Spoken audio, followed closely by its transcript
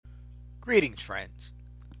Greetings, friends.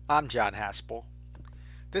 I'm John Haspel.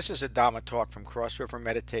 This is a Dhamma talk from Cross River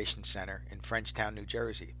Meditation Center in Frenchtown, New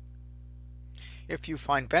Jersey. If you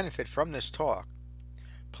find benefit from this talk,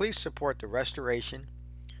 please support the restoration,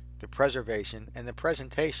 the preservation, and the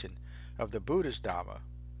presentation of the Buddha's Dhamma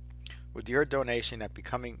with your donation at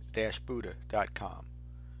becoming-buddha.com.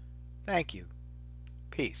 Thank you.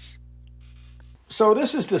 Peace. So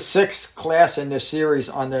this is the sixth class in this series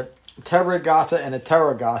on the Therigatha and the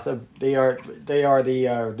Therigatha.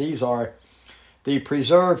 These are the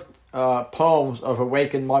preserved poems of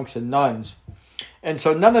awakened monks and nuns. And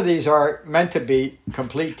so none of these are meant to be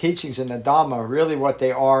complete teachings in the Dhamma. Really what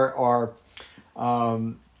they are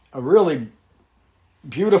a really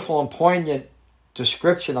beautiful and poignant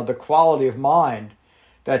description of the quality of mind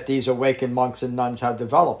that these awakened monks and nuns have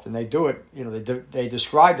developed. And they do it, they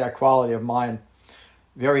describe that quality of mind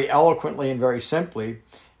very eloquently and very simply.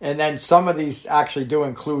 And then some of these actually do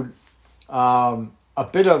include a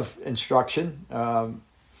bit of instruction.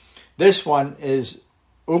 This one is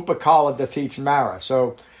Upakala defeats Mara.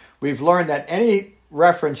 So we've learned that any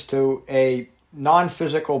reference to a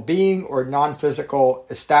non-physical being or non-physical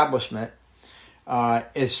establishment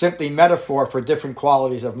is simply metaphor for different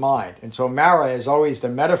qualities of mind. And so Mara is always the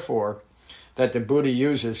metaphor that the Buddha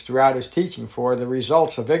uses throughout his teaching for the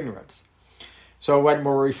results of ignorance. So when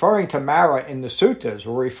we're referring to Mara in the suttas,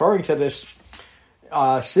 we're referring to this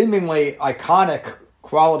seemingly iconic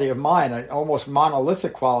quality of mind, an almost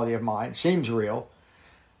monolithic quality of mind. Seems real,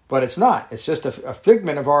 but it's not. It's just a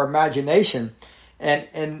figment of our imagination. And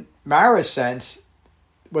in Mara's sense,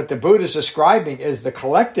 what the Buddha is describing is the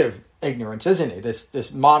collective ignorance, isn't it?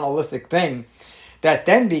 This monolithic thing that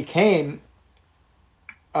then became,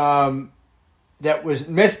 that was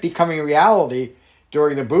myth becoming reality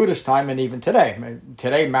during the Buddhist time and even today.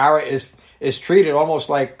 Today, Mara is treated almost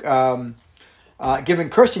like given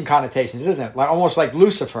Christian connotations, isn't it? Like almost like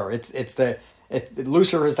Lucifer.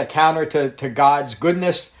 Lucifer is the counter to God's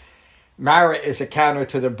goodness. Mara is a counter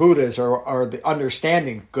to the Buddha's or the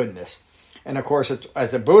understanding goodness. And of course,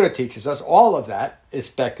 as the Buddha teaches us, all of that is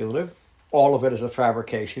speculative. All of it is a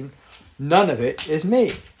fabrication. None of it is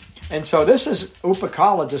me. And so this is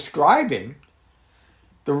Upakala describing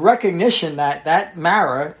the recognition that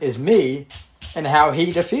Mara is me and how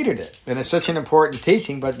he defeated it. And it's such an important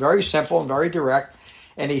teaching, but very simple and very direct.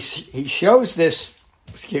 And he shows this,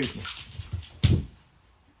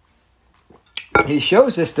 he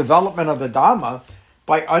shows this development of the Dhamma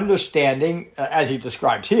by understanding, as he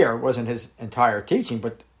describes here, it wasn't his entire teaching,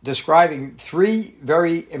 but describing three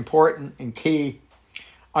very important and key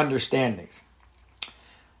understandings.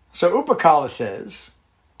 So Upakala says,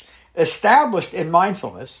 established in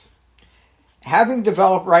mindfulness, having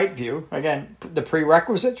developed right view, again, the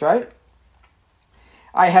prerequisites, right?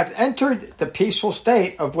 I have entered the peaceful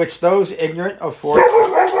state of which those ignorant of force...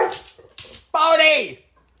 Bodhi!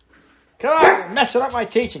 Come on, you're messing up my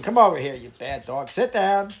teaching. Come over here, you bad dog. Sit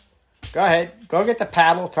down. Go ahead. Go get the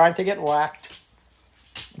paddle. Time to get whacked.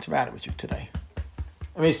 What's the matter with you today?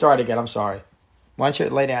 Let me start again. I'm sorry. Why don't you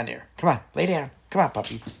lay down here? Come on. Lay down. Come on,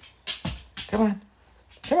 puppy. Come on.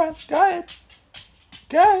 Come on. Go ahead.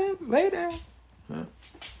 Go ahead. Lay down. Huh?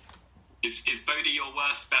 Is Bodhi your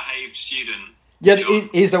worst behaved student? Yeah,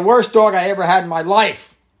 he's the worst dog I ever had in my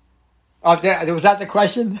life. Oh, was that the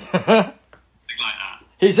question? Something like that.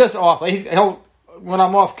 He's just awful. When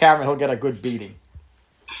I'm off camera, he'll get a good beating.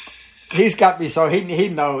 He's got me so he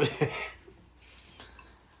knows.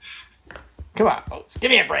 Come on, folks.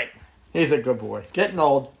 Give me a break. He's a good boy. Getting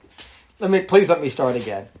old. Please let me start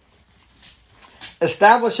again.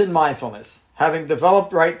 Established in mindfulness, having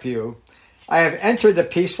developed right view, I have entered the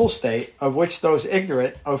peaceful state of which those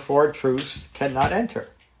ignorant of four truths cannot enter.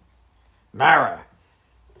 Mara,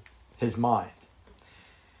 his mind.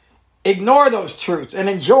 Ignore those truths and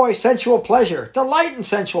enjoy sensual pleasure. Delight in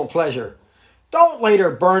sensual pleasure. Don't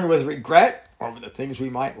later burn with regret over the things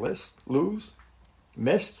we might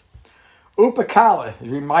missed. Upakala is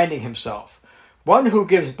reminding himself, one who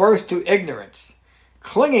gives birth to ignorance,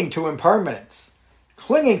 clinging to impermanence,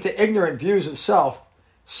 clinging to ignorant views of self,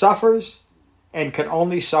 suffers and can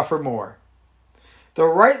only suffer more. The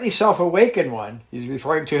rightly self-awakened one, he's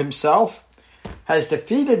referring to himself, has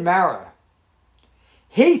defeated Mara.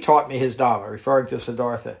 He taught me his Dhamma, referring to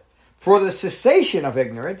Siddhartha, for the cessation of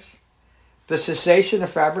ignorance, the cessation of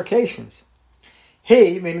fabrications.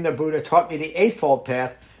 He, meaning the Buddha, taught me the Eightfold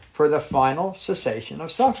Path for the final cessation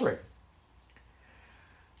of suffering.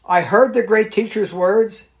 I heard the great teacher's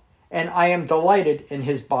words, and I am delighted in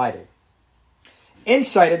his body.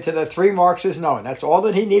 Insight into the three marks is known. That's all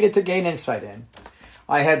that he needed to gain insight in.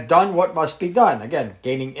 I have done what must be done. Again,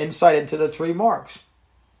 gaining insight into the three marks.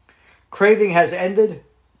 craving has ended,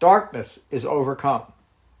 darkness is overcome.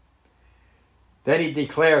 Then he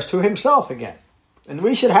declares to himself again. And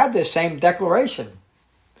we should have this same declaration.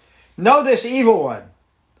 Know this evil one.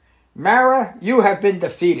 Mara, you have been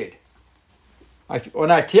defeated. I feel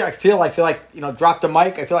like, drop the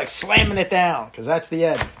mic. I feel like slamming it down because that's the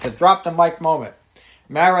end. The drop the mic moment.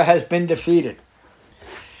 Mara has been defeated.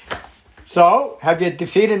 So, have you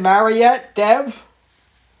defeated Mara yet, Dev?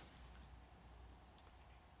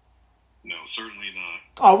 No, certainly not.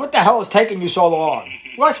 Oh, what the hell is taking you so long?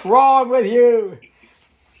 What's wrong with you?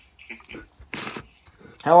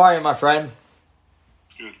 How are you, my friend?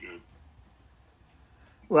 Good.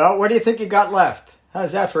 Well, what do you think you got left?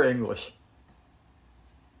 How's that for English?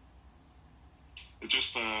 It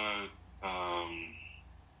just, now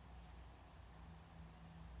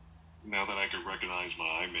that I could recognize my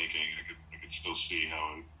eye making, I could still see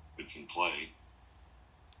how it's in play.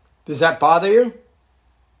 Does that bother you?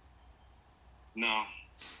 No,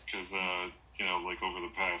 because like over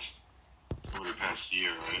the past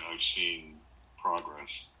year, I've seen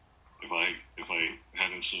progress. If I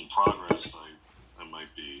hadn't seen progress, I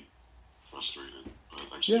might be frustrated. But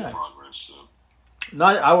I've seen progress. So. No,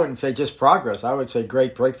 I wouldn't say just progress. I would say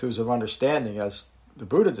great breakthroughs of understanding, as the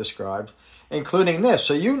Buddha describes, including this.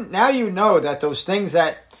 So you know that those things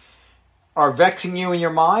that are vexing you in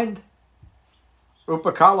your mind,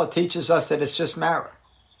 Upakala teaches us that it's just Mara.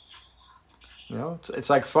 It's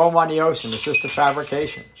like foam on the ocean. It's just a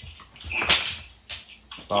fabrication.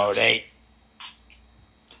 Boat 8.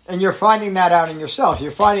 And you're finding that out in yourself.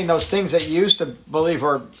 You're finding those things that you used to believe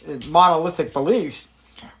were monolithic beliefs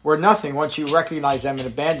were nothing once you recognize them and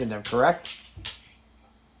abandon them, correct?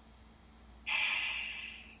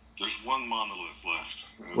 There's one monolith left.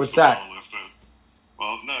 What's that?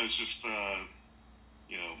 No, it's just,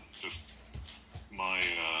 just my,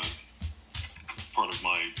 part of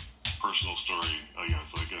my personal story, I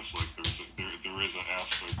guess like there is an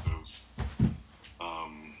aspect of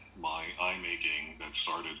my eye making that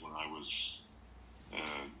started when I was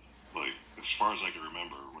as far as I can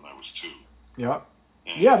remember, when I was 2. Yeah.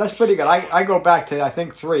 Yeah, that's pretty good. I go back to, I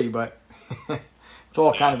think, 3, but it's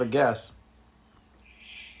all kind of a guess.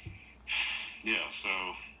 Yeah, so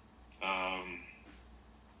I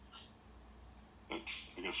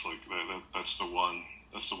guess like that's the one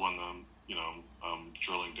I'm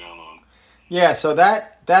drilling down on. Yeah, so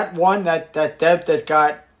that one, that Dev that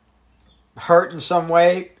got hurt in some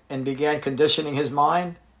way and began conditioning his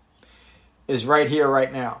mind is right here,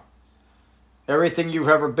 right now. Everything you've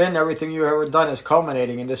ever been, everything you've ever done is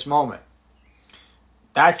culminating in this moment.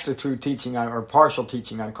 That's the true teaching or partial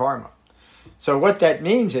teaching on karma. So what that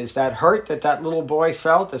means is that hurt that little boy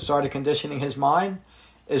felt that started conditioning his mind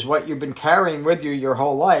is what you've been carrying with you your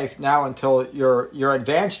whole life now until your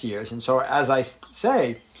advanced years. And so as I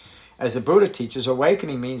say, as the Buddha teaches,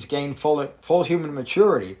 awakening means gain full human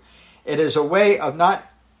maturity. It is a way of not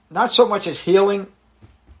so much as healing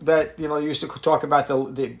that, you used to talk about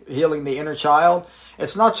the healing the inner child.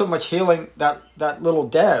 It's not so much healing that little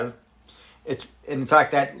Dev. It's, in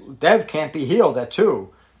fact, that Dev can't be healed at 2,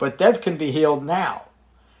 but Dev can be healed now.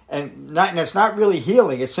 And it's not really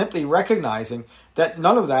healing. It's simply recognizing that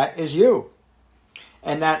none of that is you.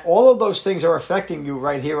 And that all of those things are affecting you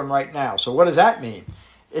right here and right now. So what does that mean?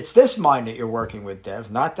 It's this mind that you're working with,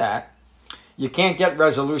 Dev, not that. You can't get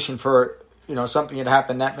resolution for, something that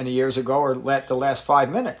happened that many years ago or the last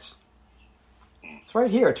 5 minutes. It's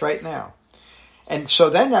right here. It's right now. And so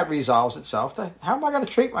then that resolves itself to, how am I going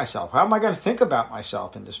to treat myself? How am I going to think about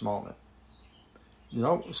myself in this moment?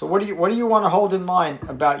 So what do you want to hold in mind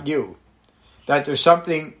about you? That there's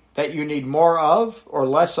something that you need more of or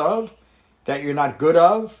less of, that you're not good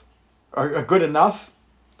of or good enough,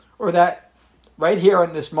 or that right here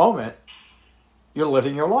in this moment, you're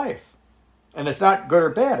living your life. And it's not good or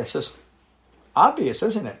bad. It's just obvious,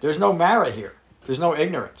 isn't it? There's no Mara here. There's no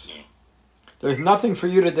ignorance. There's nothing for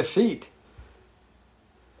you to defeat.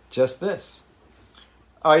 Just this.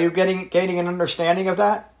 Are you gaining an understanding of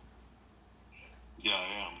that? Yeah,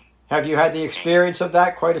 I am. Have you had the experience of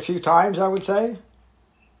that quite a few times, I would say?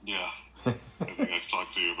 Yeah. I think I've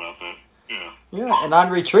talked to you about that. Yeah. Yeah, and on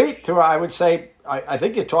retreat, too, I would say, I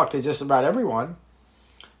think you talked to just about everyone,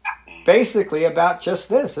 basically about just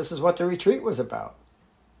this. This is what the retreat was about.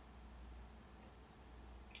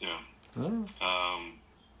 Yeah.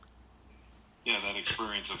 Yeah. That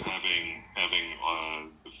experience of having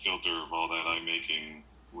the filter of all that eye making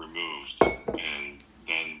removed, and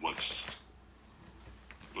then what's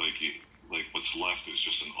left is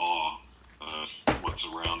just an awe of what's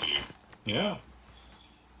around you. Yeah.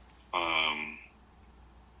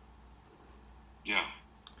 Yeah.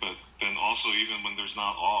 But then also, even when there's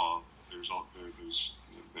not awe,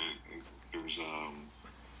 there's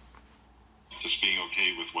just being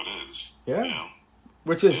okay with what is. Yeah. You know?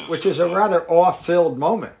 Which is a rather awe-filled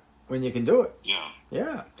moment when you can do it. Yeah.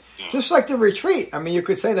 Yeah. Yeah. Just like the retreat. I mean, you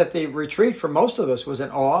could say that the retreat for most of us was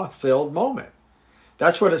an awe-filled moment.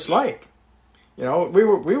 That's what it's like. You know, we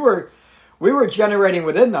were generating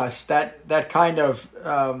within us that kind of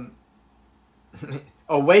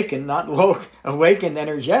awakened, not woke, awakened,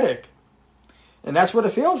 energetic, and that's what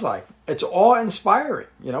it feels like. It's awe-inspiring.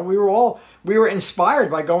 You know, we were inspired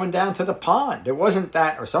by going down to the pond. It wasn't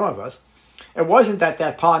that, or some of us, it wasn't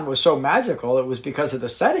that pond was so magical. It was because of the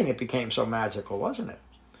setting it became so magical, wasn't it?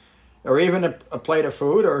 Or even a plate of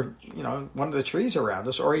food, or you know, one of the trees around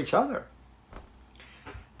us, or each other.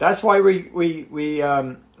 That's why we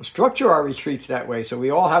structure our retreats that way, so we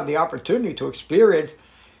all have the opportunity to experience,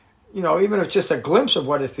 you know, even if it's just a glimpse of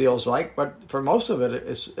what it feels like. But for most of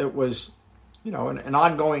it, it was, you know, an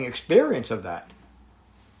ongoing experience of that.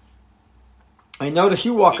 I notice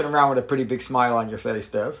you walking around with a pretty big smile on your face,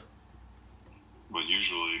 Dev. But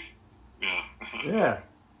usually, yeah. Yeah.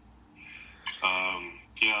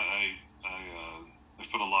 Yeah, I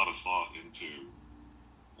put a lot of thought into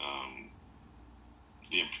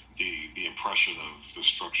the impression of the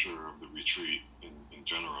structure of the retreat in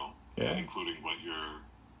general, yeah. Including what you're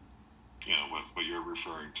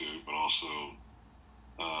referring to, but also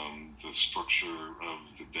the structure of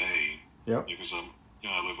the day. Yep. Because I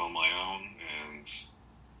live on my own, and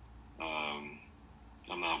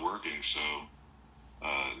I'm not working, so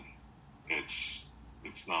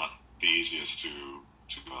it's not the easiest to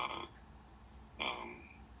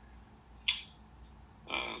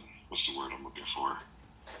what's the word I'm looking for?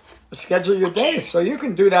 Schedule your days, so you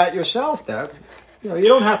can do that yourself, Deb. You know, you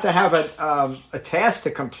don't have to have a task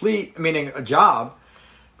to complete, meaning a job,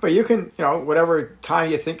 but you can, you know, whatever time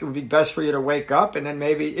you think it would be best for you to wake up, and then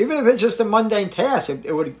maybe, even if it's just a mundane task,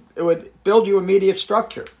 it would build you immediate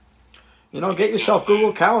structure. You know, get yourself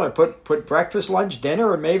Google Calendar, put breakfast, lunch, dinner,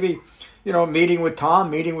 or maybe, you know, meeting with Tom,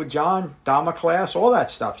 meeting with John, Dharma class, all that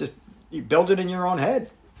stuff. Just you build it in your own head.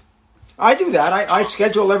 I do that. I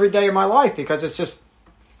schedule every day of my life because it's just,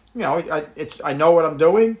 you know, I know what I'm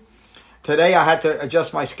doing. Today I had to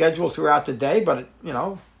adjust my schedule throughout the day, but, you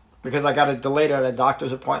know, because I got it delayed at a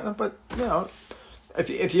doctor's appointment. But, you know,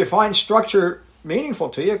 if you find structure meaningful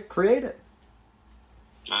to you, create it.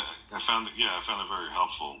 I found it very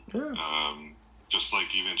helpful. Yeah. Just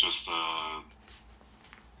like even just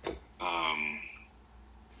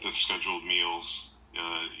the scheduled meals.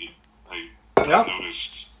 I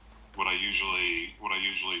noticed what I usually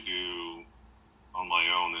do on my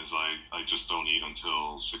own is I just don't eat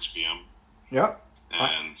until 6 p.m. Yep.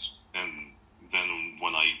 And then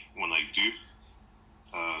when I do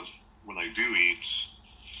eat,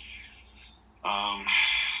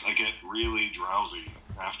 I get really drowsy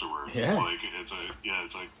afterwards. Yeah. It's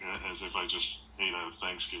like as if I just ate a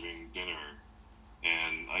Thanksgiving dinner,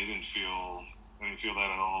 and I didn't feel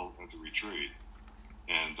that at all at the retreat.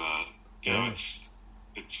 And you know, it's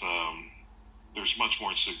there's much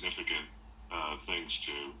more significant things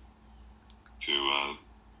to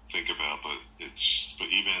think about, but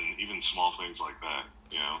even small things like that,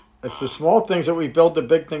 you know. It's the small things that we build the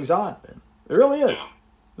big things on. It really is. Yeah.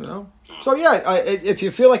 You know. Yeah. So yeah, if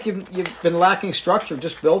you feel like you've been lacking structure,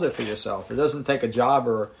 just build it for yourself. It doesn't take a job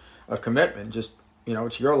or a commitment. Just, you know,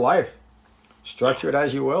 it's your life. Structure it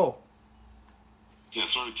as you will. Yeah,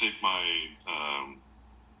 sort of take my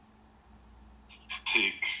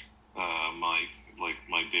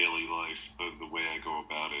my daily life, the way I go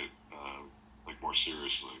about it, like more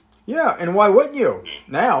seriously. Yeah, and why wouldn't you? Yeah.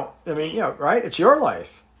 Now, I mean, yeah, right? It's your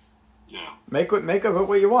life. Yeah. Make of it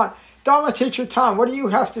what you want. Dharma teacher Tom, what do you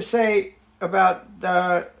have to say about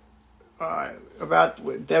Dev's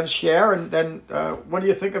share, and then what do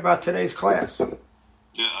you think about today's class?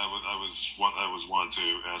 Yeah, I was wanting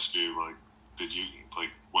to ask you, like, did you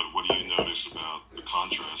what do you notice about the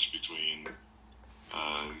contrast between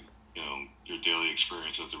you know, your daily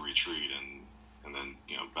experience at the retreat and then,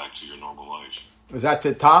 you know, back to your normal life? Was that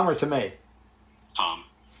to Tom or to me? Tom.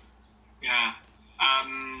 Yeah.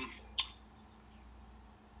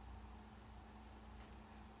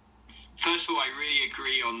 First of all, I really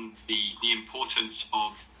agree on the importance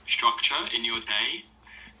of structure in your day.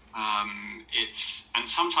 And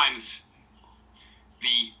sometimes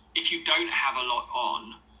if you don't have a lot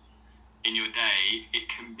on in your day, it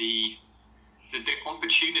can be the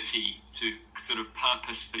opportunity to sort of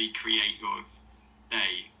purposefully create your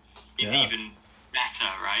day is even better,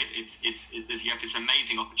 right? You have this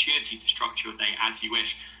amazing opportunity to structure your day as you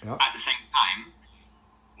wish. Yep. At the same time,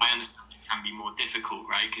 I understand it can be more difficult,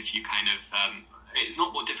 right? Because you kind of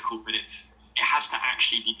more difficult, but it has to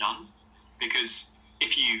actually be done, because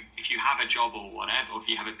if you have a job or whatever, or if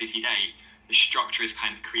you have a busy day, the structure is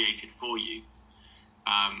kind of created for you.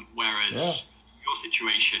 Whereas your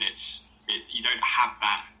situation, you don't have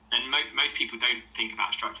that, and most people don't think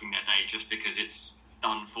about structuring their day just because it's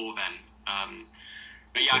done for them.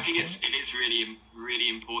 But yeah, I think it is really, really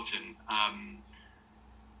important.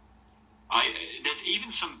 There's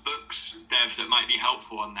even some books, Dev, that might be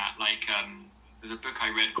helpful on that. Like there's a book I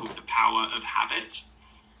read called The Power of Habit,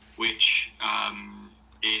 which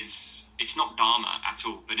it's not Dharma at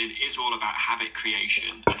all, but it is all about habit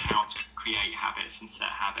creation and how to create habits and set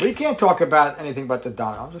habits. We can't talk about anything but the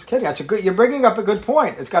Dharma. I'm just kidding. You're bringing up a good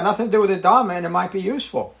point. It's got nothing to do with the Dharma, and it might be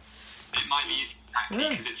useful. It might be useful,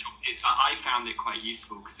 because I found it quite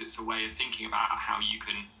useful because it's a way of thinking about how you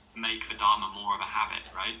can make the Dharma more of a habit,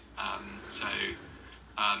 right?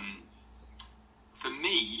 For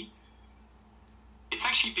me, it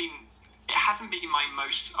hasn't been my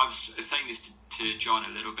most, I was saying this to John a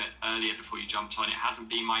little bit earlier before you jumped on, it hasn't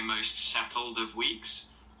been my most settled of weeks.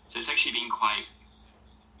 So it's actually been quite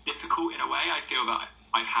difficult in a way. I feel that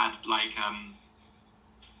I've had like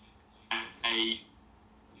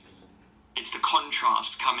it's the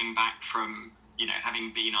contrast coming back from,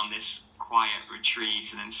 having been on this quiet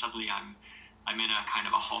retreat, and then suddenly I'm in a kind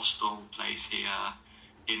of a hostel place here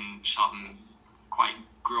in some quite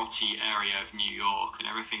grotty area of New York, and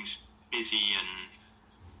everything's busy, and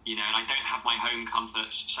and I don't have my home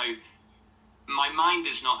comforts. So my mind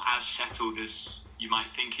is not as settled as you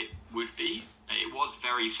might think it would be. It was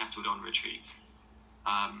very settled on retreat,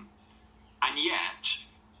 and yet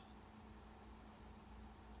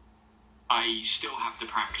I still have to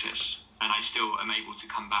practice, and I still am able to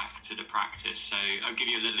come back to the practice. So I'll give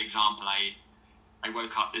you a little example. I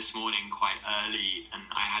woke up this morning quite early, and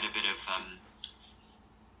I had a bit of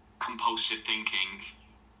compulsive thinking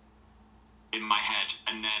in my head,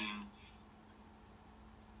 and then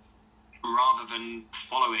rather than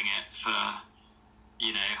following it for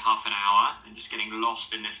half an hour and just getting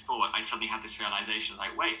lost in this thought, I suddenly had this realization,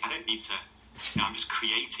 like, wait, I don't need to, I'm just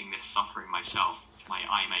creating this suffering myself. It's my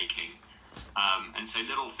eye making. And so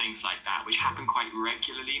little things like that, which happen quite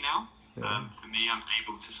regularly now, for me, I'm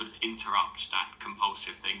able to sort of interrupt that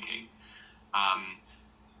compulsive thinking.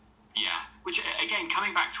 Which, again,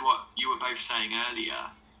 coming back to what you were both saying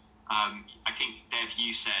earlier, I think, Dev,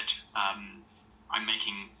 you said I'm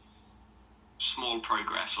making small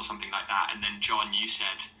progress or something like that, and then John, you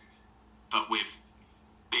said, but with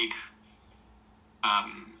big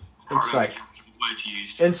insight. Word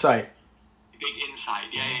used. Insight. Big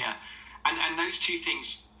insight. Yeah. And those two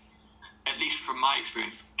things, at least from my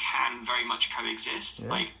experience, can very much coexist. Yeah.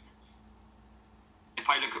 Like, if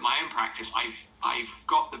I look at my own practice, I've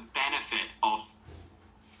got the benefit of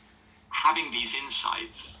having these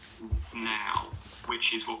insights now,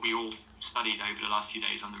 which is what we all studied over the last few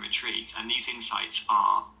days on the retreat, and these insights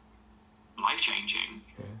are life-changing.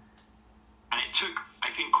 Yeah. And it took,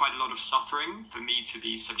 I think, quite a lot of suffering for me to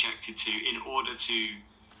be subjected to in order to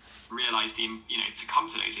realize to come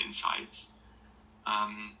to those insights.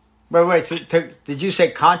 Wait. So did you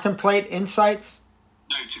say contemplate insights?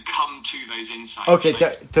 No, to come to those insights. Okay,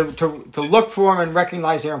 to look for them and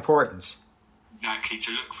recognize their importance. Exactly,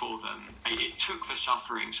 to look for them. It took the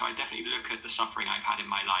suffering, so I definitely look at the suffering I've had in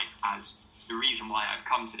my life as the reason why I've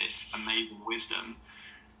come to this amazing wisdom.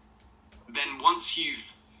 Then once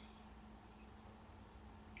you've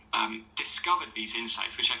discovered these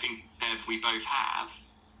insights, which I think, Dev, we both have,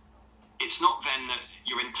 it's not then that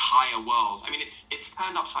your entire world, it's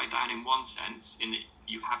turned upside down in one sense, in that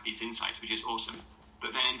you have these insights, which is awesome,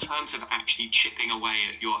 but then in terms of actually chipping away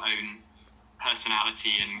at your own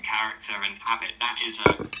personality and character and habit, that is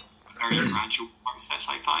a very gradual process,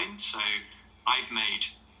 I find. So I've made,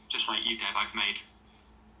 just like you, Dev, I've made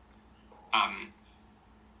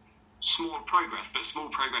small progress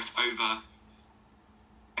over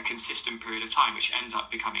a consistent period of time, which ends up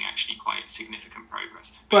becoming actually quite significant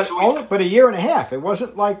progress. But a year and a half. It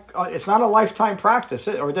wasn't like, it's not a lifetime practice,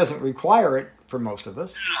 or it doesn't require it for most of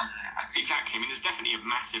us. Exactly. There's definitely a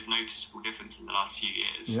massive noticeable difference in the last few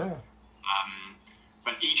years. Yeah.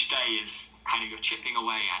 But each day is kind of, you're chipping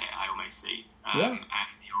away at it, I almost see. And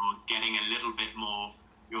you're getting a little bit more,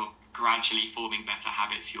 you're gradually forming better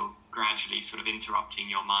habits, you're gradually sort of interrupting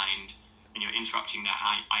your mind, and you're interrupting that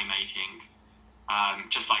eye making.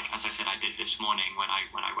 Just like, as I said, I did this morning when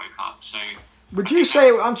I woke up. So, would you say,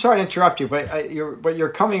 I'm sorry to interrupt you, but you're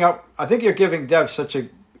coming up, I think you're giving Dev such a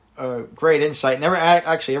great insight, and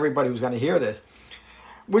actually everybody who's going to hear this.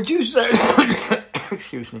 Would you say,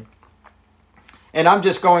 excuse me, and I'm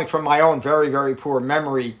just going from my own very, very poor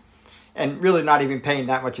memory and really not even paying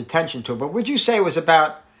that much attention to it. But would you say it was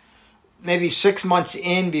about maybe 6 months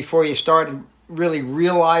in before you started really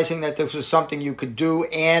realizing that this was something you could do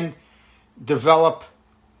and develop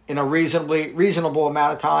in a reasonable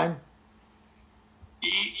amount of time?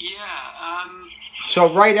 Yeah.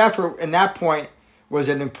 So right effort in that point was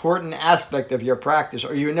an important aspect of your practice,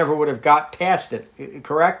 or you never would have got past it,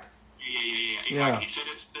 correct? Yeah, exactly. So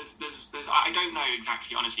there's I don't know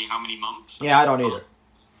exactly, honestly, how many months. Yeah, I don't either.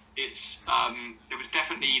 It's there was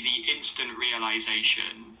definitely the instant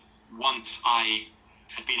realization once I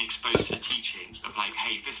had been exposed to the teachings of like,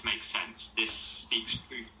 hey, this makes sense, this speaks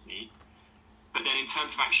truth to me. But then in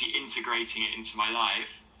terms of actually integrating it into my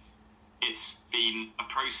life, it's been a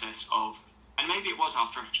process of, and maybe it was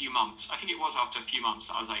after a few months. I think it was after a few months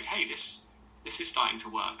that I was like, hey, this is starting to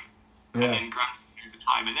work. Yeah. And then gradually over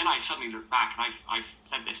time, and then I suddenly look back, and I've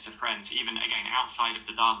said this to friends, even again outside of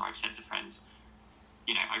the Dharma, I've said to friends,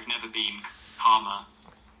 you know, I've never been calmer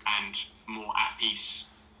and more at peace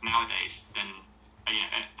nowadays than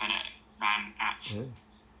at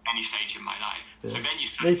any stage in my life. Yeah. So then you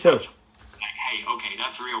start like, hey, okay,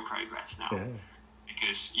 that's real progress now. Yeah.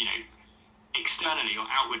 Because, you know, externally or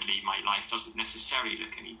outwardly, my life doesn't necessarily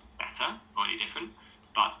look any better or any different,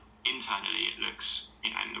 but internally it looks, you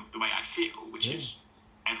know, and the way I feel, which is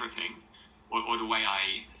everything, or the way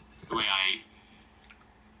I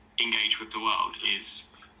engage with the world is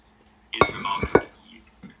remarkable.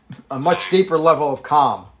 A much deeper level of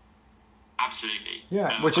calm. Absolutely.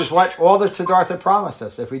 Yeah, which is what all that Siddhartha promised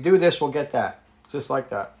us. If we do this, we'll get that. Just like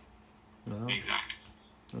that. You know? Exactly.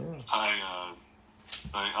 Yeah.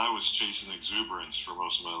 I was chasing exuberance for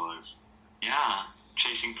most of my life. Yeah,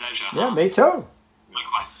 chasing pleasure. Yeah, me too.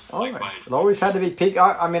 Likewise. It always had to be peak.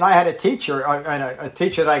 I mean, I had a teacher, a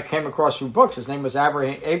teacher that I came across through books. His name was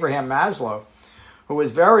Abraham Maslow, who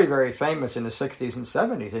was very, very famous in the 60s and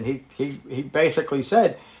 70s. And he basically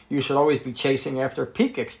said, you should always be chasing after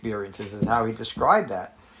peak experiences, is how he described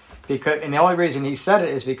that. And the only reason he said it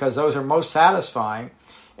is because those are most satisfying.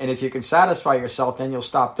 And if you can satisfy yourself, then you'll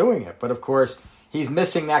stop doing it. But of course, he's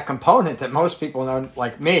missing that component that most people know,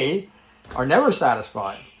 like me, are never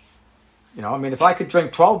satisfied. You know, I mean, if I could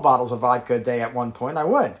drink 12 bottles of vodka a day at one point, I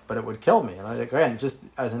would, but it would kill me. And again, just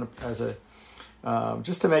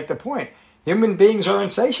just to make the point, human beings are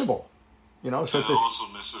insatiable. You know, so it also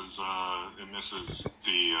misses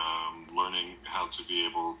the learning how to be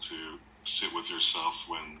able to sit with yourself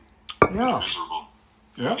when you're miserable.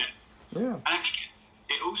 Yeah. And I think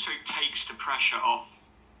it also takes the pressure off.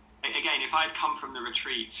 Again, if I'd come from the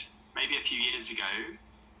retreat maybe a few years ago,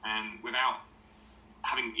 and without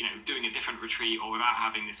having, you know, doing a different retreat or without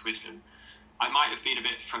having this wisdom, I might have been a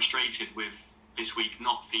bit frustrated with this week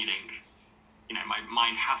not feeling, you know, my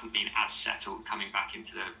mind hasn't been as settled coming back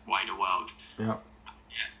into the wider world. Yeah.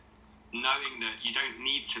 Knowing that you don't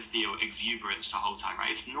need to feel exuberance the whole time,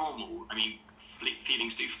 right? It's normal. I mean,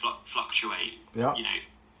 feelings do fluctuate. Yeah. You know,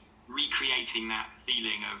 recreating that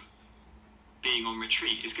feeling of being on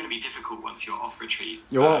retreat is going to be difficult once you're off retreat.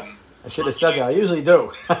 You won't. I should have said that. I usually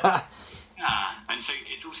do. And so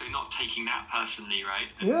it's also not taking that personally, right?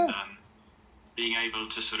 And, being able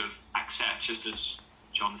to sort of accept, just as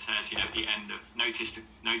John says, you know, at the end of notice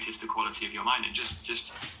the quality of your mind and just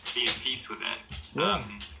be at peace with it. Yeah.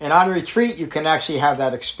 And on retreat, you can actually have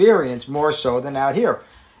that experience more so than out here.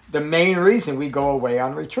 The main reason we go away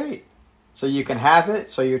on retreat. So you can have it,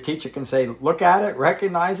 so your teacher can say, look at it,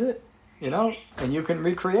 recognize it, you know, and you can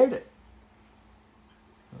recreate it.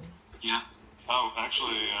 Yeah. Oh,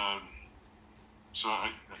 actually, so I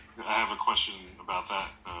have a question about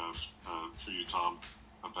that for you, Tom,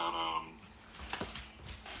 about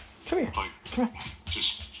Come here. like Come on.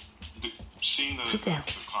 just seeing the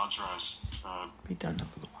contrast Be done in a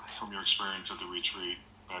little while. from your experience at the retreat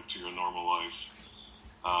back to your normal life.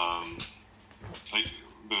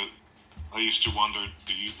 I used to wonder,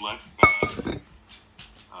 do you let that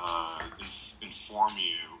inform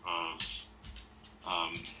you of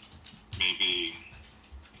maybe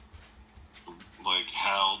like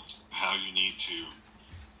how you need to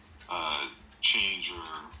change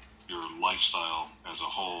your lifestyle as a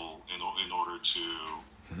whole in order to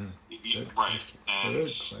right and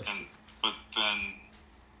but then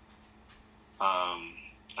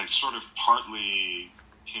I sort of partly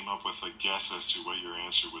came up with a guess as to what your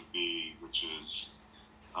answer would be, which is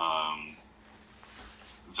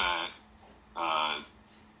that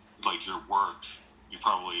like your work, you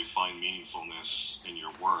probably find meaningfulness in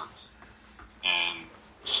your work, and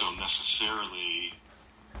so necessarily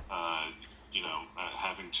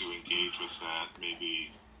having to engage with that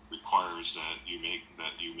maybe requires that you make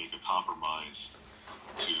a compromise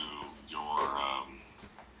to your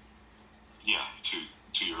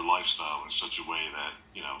lifestyle in such a way that,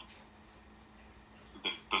 you know,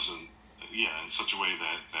 that doesn't, in such a way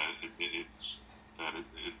that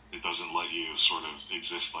it doesn't let you sort of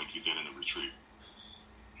exist like you did in a retreat.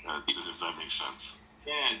 If that makes sense.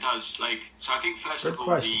 Yeah, it does. So I think first Good of all,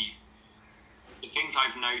 question. the things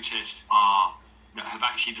I've noticed are that have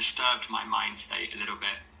actually disturbed my mind state a little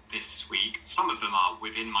bit this week. Some of them are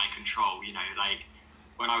within my control. You know, like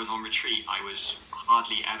when I was on retreat, I was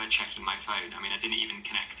hardly ever checking my phone. I mean, I didn't even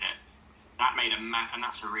connect it. That made and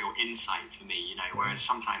that's a real insight for me. You know, whereas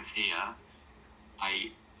sometimes here, I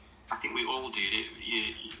think we all do.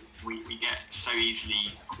 We get so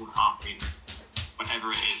easily caught up in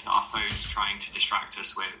whatever it is that our phone's trying to distract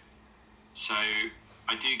us with. So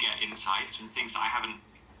I do get insights and things that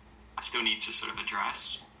I still need to sort of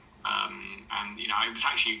address. And, you know, I was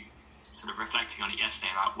actually sort of reflecting on it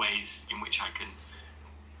yesterday about ways in which I can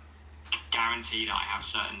guarantee that I have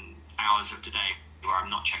certain hours of the day where I'm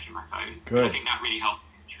not checking my phone. Good. I think that really helped,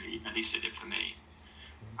 at least it did for me.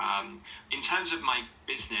 In terms of my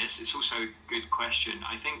business, it's also a good question.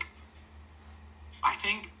 I think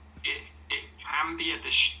it can be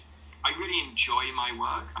I really enjoy my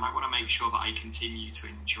work, and I want to make sure that I continue to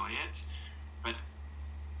enjoy it, but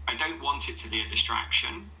I don't want it to be a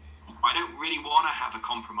distraction. I don't really want to have a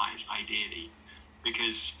compromise, ideally,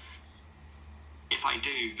 because if I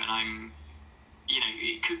do, then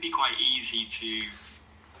it could be quite easy to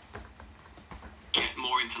get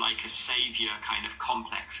more into like a savior kind of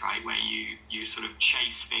complex, right? Where you sort of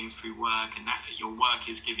chase things through work, and that your work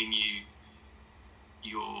is giving you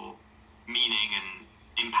your meaning and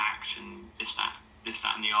impact and this, that,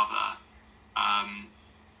 and the other.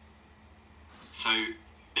 So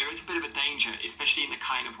there is a bit of a danger, especially in the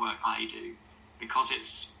kind of work I do, because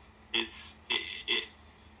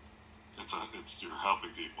you're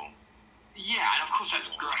helping people. Yeah, and of course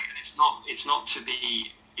that's great, and it's not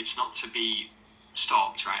to be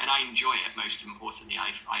stopped, right? And I enjoy it. Most importantly,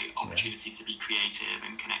 I opportunity to be creative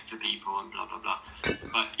and connect to people and blah blah blah.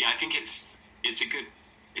 But yeah, I think it's a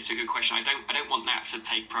good question. I don't want that to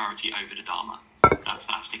take priority over the Dharma.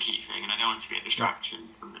 That's the key thing, and I don't want it to be a distraction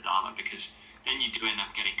from the Dharma, because then you do end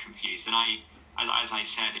up getting confused. And as I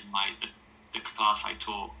said in the class I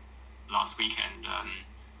taught last weekend,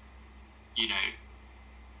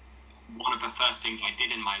 one of the first things I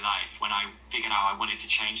did in my life when I figured out I wanted to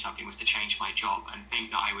change something was to change my job, and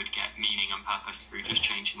think that I would get meaning and purpose through just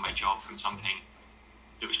changing my job from something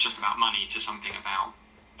that was just about money to something about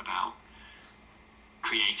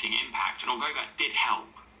creating impact. And although that did help,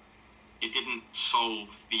 it didn't solve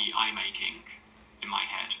the eye-making in my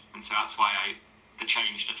head. And so that's why the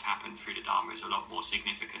change that's happened through the Dharma is a lot more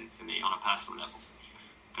significant for me on a personal level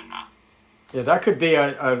than that. Yeah, that could be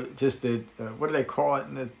what do they call it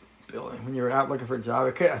in the building when you're out looking for a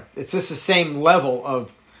job? It's just the same level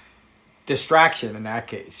of distraction in that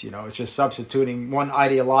case. You know, it's just substituting one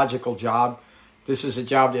ideological job. This is a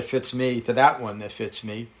job that fits me to that one that fits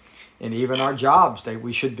me. And even our jobs,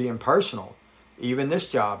 we should be impersonal. Even this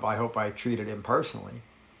job, I hope I treat it impersonally.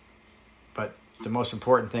 But it's the most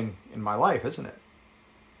important thing in my life, isn't it?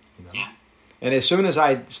 You know? Yeah. And as soon as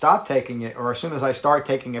I stop taking it, or as soon as I start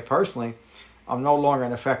taking it personally, I'm no longer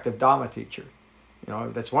an effective Dhamma teacher. You know,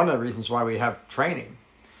 that's one of the reasons why we have training.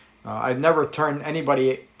 I've never turned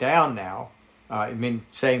anybody down now.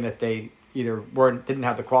 Saying that they either didn't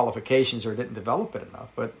have the qualifications or didn't develop it enough.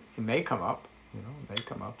 But it may come up. You know, it may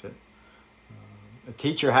come up that a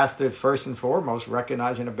teacher has to first and foremost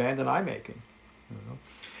recognize and abandon eye making. You know?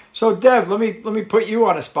 So, Dev, let me put you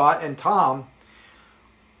on a spot, and Tom,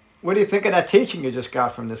 what do you think of that teaching you just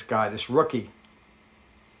got from this guy, this rookie?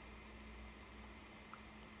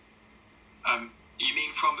 You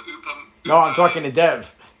mean from No, I'm talking to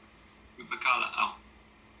Dev. Upakala. Oh.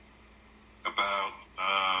 About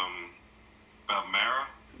Mara?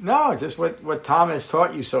 No, just what Tom has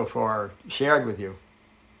taught you so far, shared with you.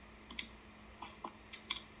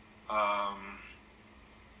 I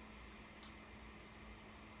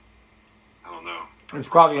don't know. It's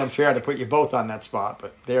probably unfair to put you both on that spot,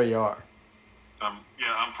 but there you are.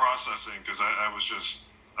 I'm processing, because I was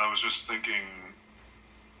just thinking.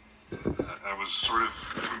 I was sort of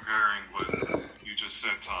comparing what you just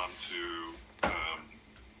said, Tom, to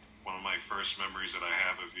one of my first memories that I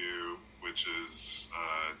have of you, which is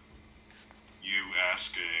you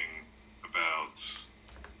asking about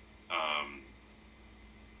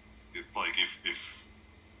if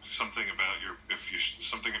something about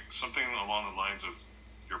something along the lines of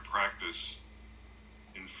your practice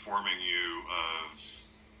informing you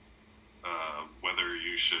of whether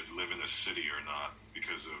you should live in a city or not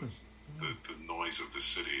because of the noise of the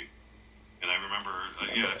city. And I remember,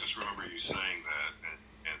 I just remember you saying that,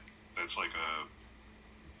 and that's like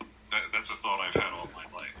that's a thought I've had all my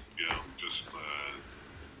life. Just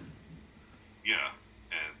yeah,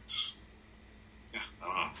 and yeah, I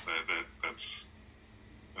don't know. That's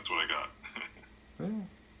what I got.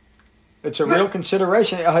 It's a real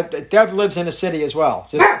consideration. Dev lives in a city as well,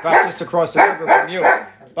 just across the river from you.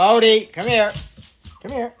 Bodie, come here.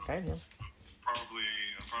 Come here. I'm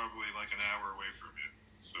probably like an hour away from you.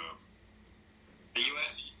 So. Are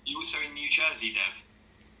you also in New Jersey, Dev?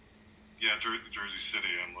 Yeah, Jersey City.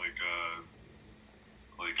 I'm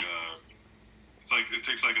it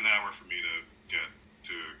takes like an hour for me to get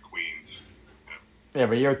to Queens. Yeah,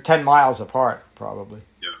 but you're 10 miles apart, probably.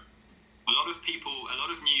 Yeah. A lot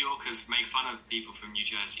of New Yorkers make fun of people from New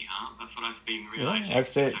Jersey, huh? That's what I've been realizing.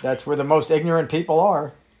 Yeah, that's where the most ignorant people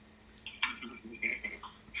are.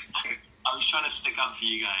 I was trying to stick up for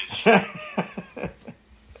you guys.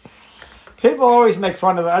 People always make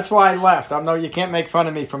fun of that. That's why I left. I know you can't make fun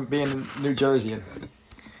of me from being in New Jersey.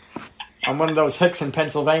 I'm one of those hicks in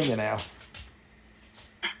Pennsylvania now.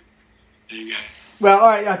 There you go. Well, all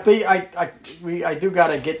right. I do got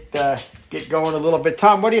to get going a little bit.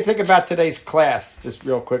 Tom, what do you think about today's class? Just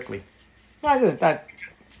real quickly. Don't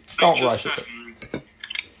rush it.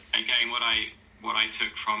 Again, what I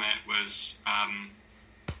took from it was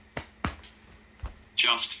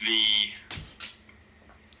just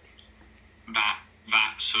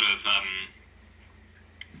that sort of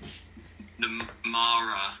the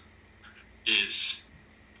Mara is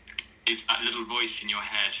that little voice in your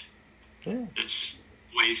head. Yeah. That's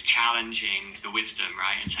always challenging the wisdom,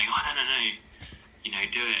 right? And saying, "Oh no,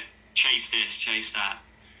 do it, chase this, chase that."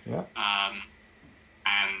 Yeah.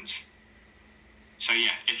 And so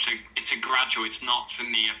it's a gradual. It's not for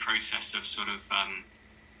me a process of sort of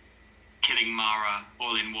killing Mara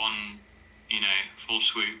all in one, full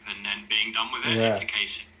swoop and then being done with it. Yeah. It's a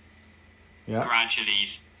case of gradually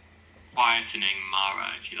quietening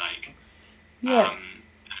Mara, if you like. Yeah.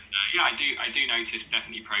 I do notice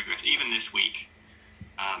definitely progress. Even this week,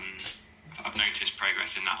 I've noticed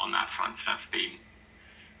progress on that front. So it's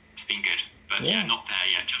been good. But not there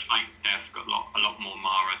yet. Just like they've got a lot more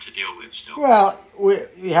Mara to deal with still. Well,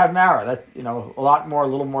 we have Mara. That a lot more, a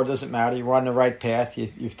little more doesn't matter. You're on the right path.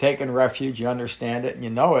 You've taken refuge. You understand it, and you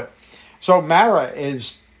know it. So Mara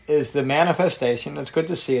is the manifestation. It's good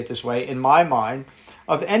to see it this way, in my mind,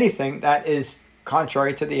 of anything that is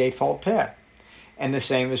contrary to the Eightfold Path. And the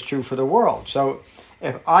same is true for the world. So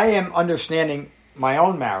if I am understanding my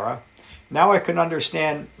own Mara, now I can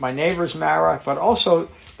understand my neighbor's Mara, but also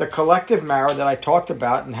the collective Mara that I talked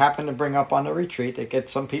about and happened to bring up on the retreat that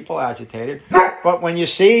gets some people agitated. But when you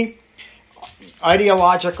see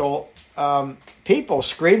ideological people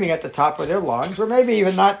screaming at the top of their lungs, or maybe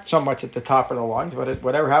even not so much at the top of their lungs,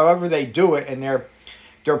 but however they do it, and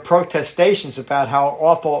their protestations about how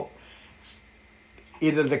awful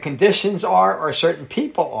either the conditions are or certain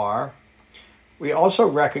people are, we also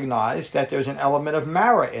recognize that there's an element of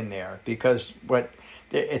Mara in there, because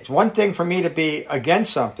it's one thing for me to be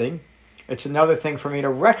against something, it's another thing for me to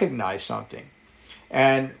recognize something.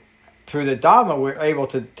 And through the Dhamma, we're able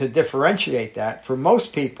to differentiate that. For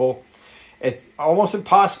most people, it's almost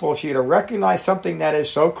impossible for you to recognize something that is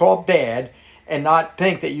so-called bad and not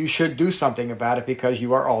think that you should do something about it because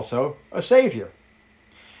you are also a savior.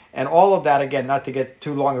 And all of that, again, not to get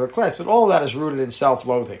too long of a class, but all of that is rooted in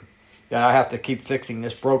self-loathing. That I have to keep fixing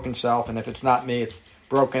this broken self, and if it's not me, it's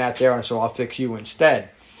broken out there, and so I'll fix you instead.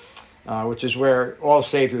 Which is where all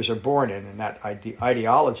saviors are born in that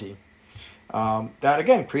ideology. That,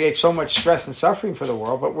 again, creates so much stress and suffering for the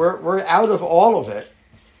world, but we're out of all of it.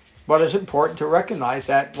 But it's important to recognize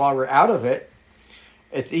that while we're out of it,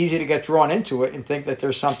 it's easy to get drawn into it and think that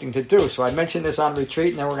there's something to do. So I mentioned this on retreat,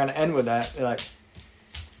 and then we're going to end with that.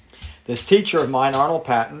 This teacher of mine, Arnold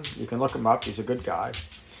Patton, you can look him up, he's a good guy.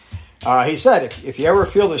 He said, if you ever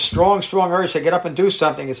feel this strong urge to get up and do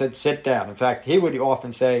something, he said, sit down. In fact, he would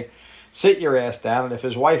often say, sit your ass down. And if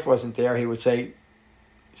his wife wasn't there, he would say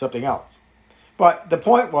something else. But the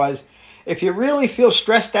point was, if you really feel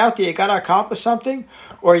stressed out that you got to accomplish something,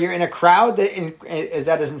 or you're in a crowd that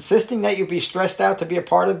is insisting that you be stressed out to be a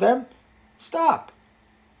part of them, stop.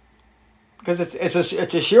 Because it's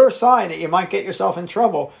a sure sign that you might get yourself in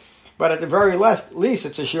trouble. But at the very least,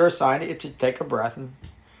 it's a sure sign that you should take a breath and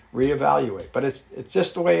reevaluate. But it's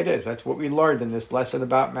just the way it is. That's what we learned in this lesson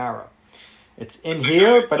about Mara. It's in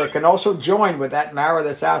here, but it can also join with that Mara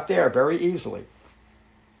that's out there very easily.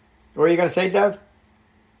 What are you going to say, Dev?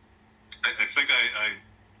 I think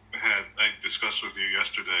I discussed with you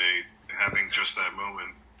yesterday having just that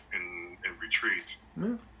moment in retreat.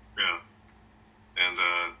 Mm. Yeah, and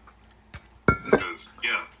because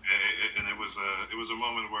and it was a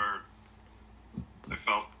moment where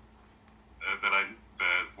felt that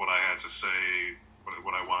what I had to say,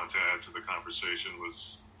 what I wanted to add to the conversation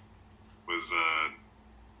was would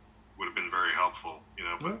have been very helpful,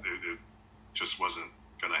 but it just wasn't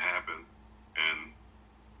going to happen, and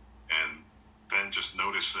then just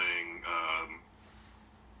noticing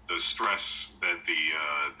the stress that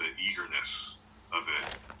the eagerness of it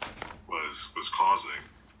was causing.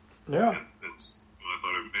 Yeah. And I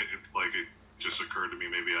thought it just occurred to me,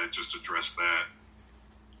 maybe I just addressed that,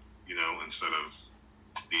 instead of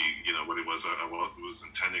what it was I was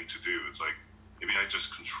intending to do. It's like maybe I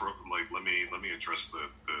just control. Like let me address the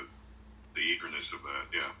eagerness of that.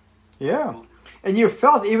 Yeah. Yeah, and you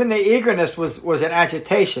felt even the eagerness was an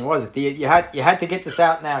agitation, wasn't it? You had to get this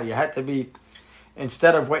out now. You had to be,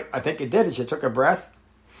 instead of wait. I think you did is you took a breath,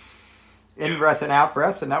 in breath and out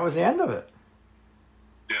breath, and that was the end of it.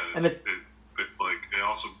 Yeah, and it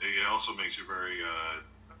also makes you very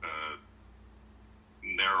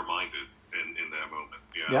narrow-minded in that moment.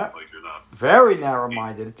 Yeah, like you're not very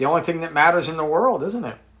narrow-minded. It's the only thing that matters in the world, isn't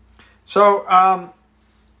it? So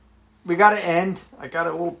we got to end. I got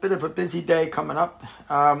a little bit of a busy day coming up,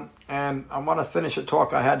 and I want to finish a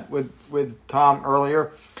talk I had with Tom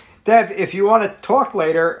earlier. Dev, if you want to talk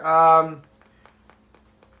later,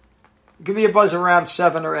 give me a buzz around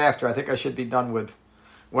 7 or after. I think I should be done with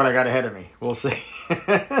what I got ahead of me. We'll see.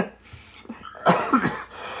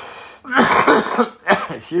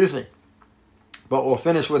 Excuse me. But we'll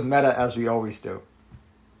finish with metta as we always do.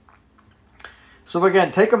 So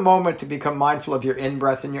again, take a moment to become mindful of your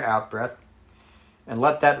in-breath and your out-breath. And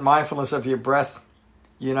let that mindfulness of your breath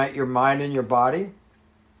unite your mind and your body.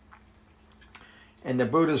 And the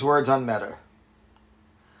Buddha's words on metta.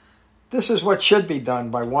 This is what should be done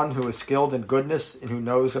by one who is skilled in goodness and who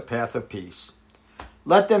knows the path of peace.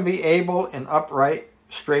 Let them be able and upright,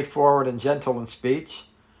 straightforward and gentle in speech,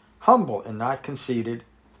 humble and not conceited,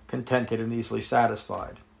 contented and easily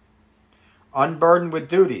satisfied, unburdened with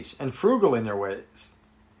duties and frugal in their ways,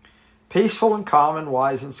 peaceful and calm and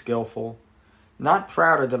wise and skillful, not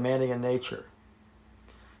proud or demanding in nature.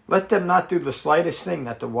 Let them not do the slightest thing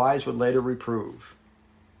that the wise would later reprove.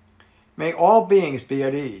 May all beings be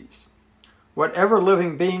at ease. Whatever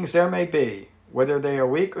living beings there may be, whether they are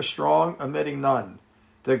weak or strong, omitting none,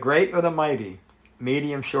 the great or the mighty,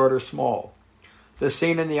 medium, short, or small, the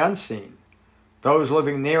seen and the unseen, those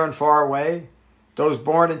living near and far away, those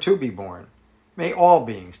born and to be born, may all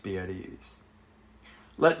beings be at ease.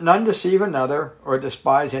 Let none deceive another or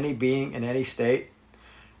despise any being in any state.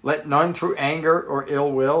 Let none through anger or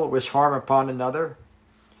ill will wish harm upon another.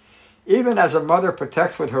 Even as a mother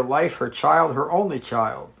protects with her life her child, her only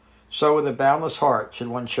child, so with a boundless heart should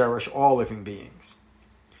one cherish all living beings.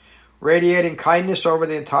 Radiating kindness over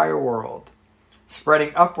the entire world,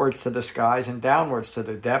 spreading upwards to the skies and downwards to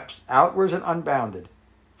the depths, outwards and unbounded,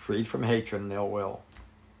 freed from hatred and ill will.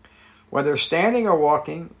 Whether standing or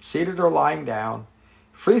walking, seated or lying down,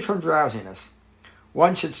 free from drowsiness,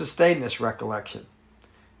 one should sustain this recollection.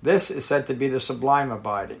 This is said to be the sublime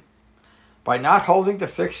abiding. By not holding to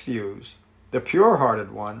fixed views, the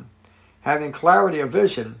pure-hearted one, having clarity of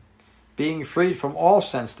vision, being freed from all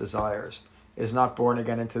sense desires, is not born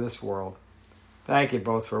again into this world. Thank you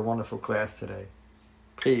both for a wonderful class today.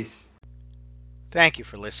 Peace. Thank you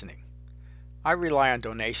for listening. I rely on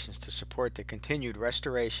donations to support the continued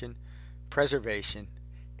restoration, preservation,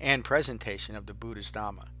 and presentation of the Buddha's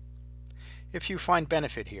Dhamma. If you find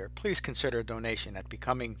benefit here, please consider a donation at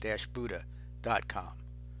becoming-buddha.com.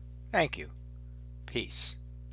 Thank you. Peace.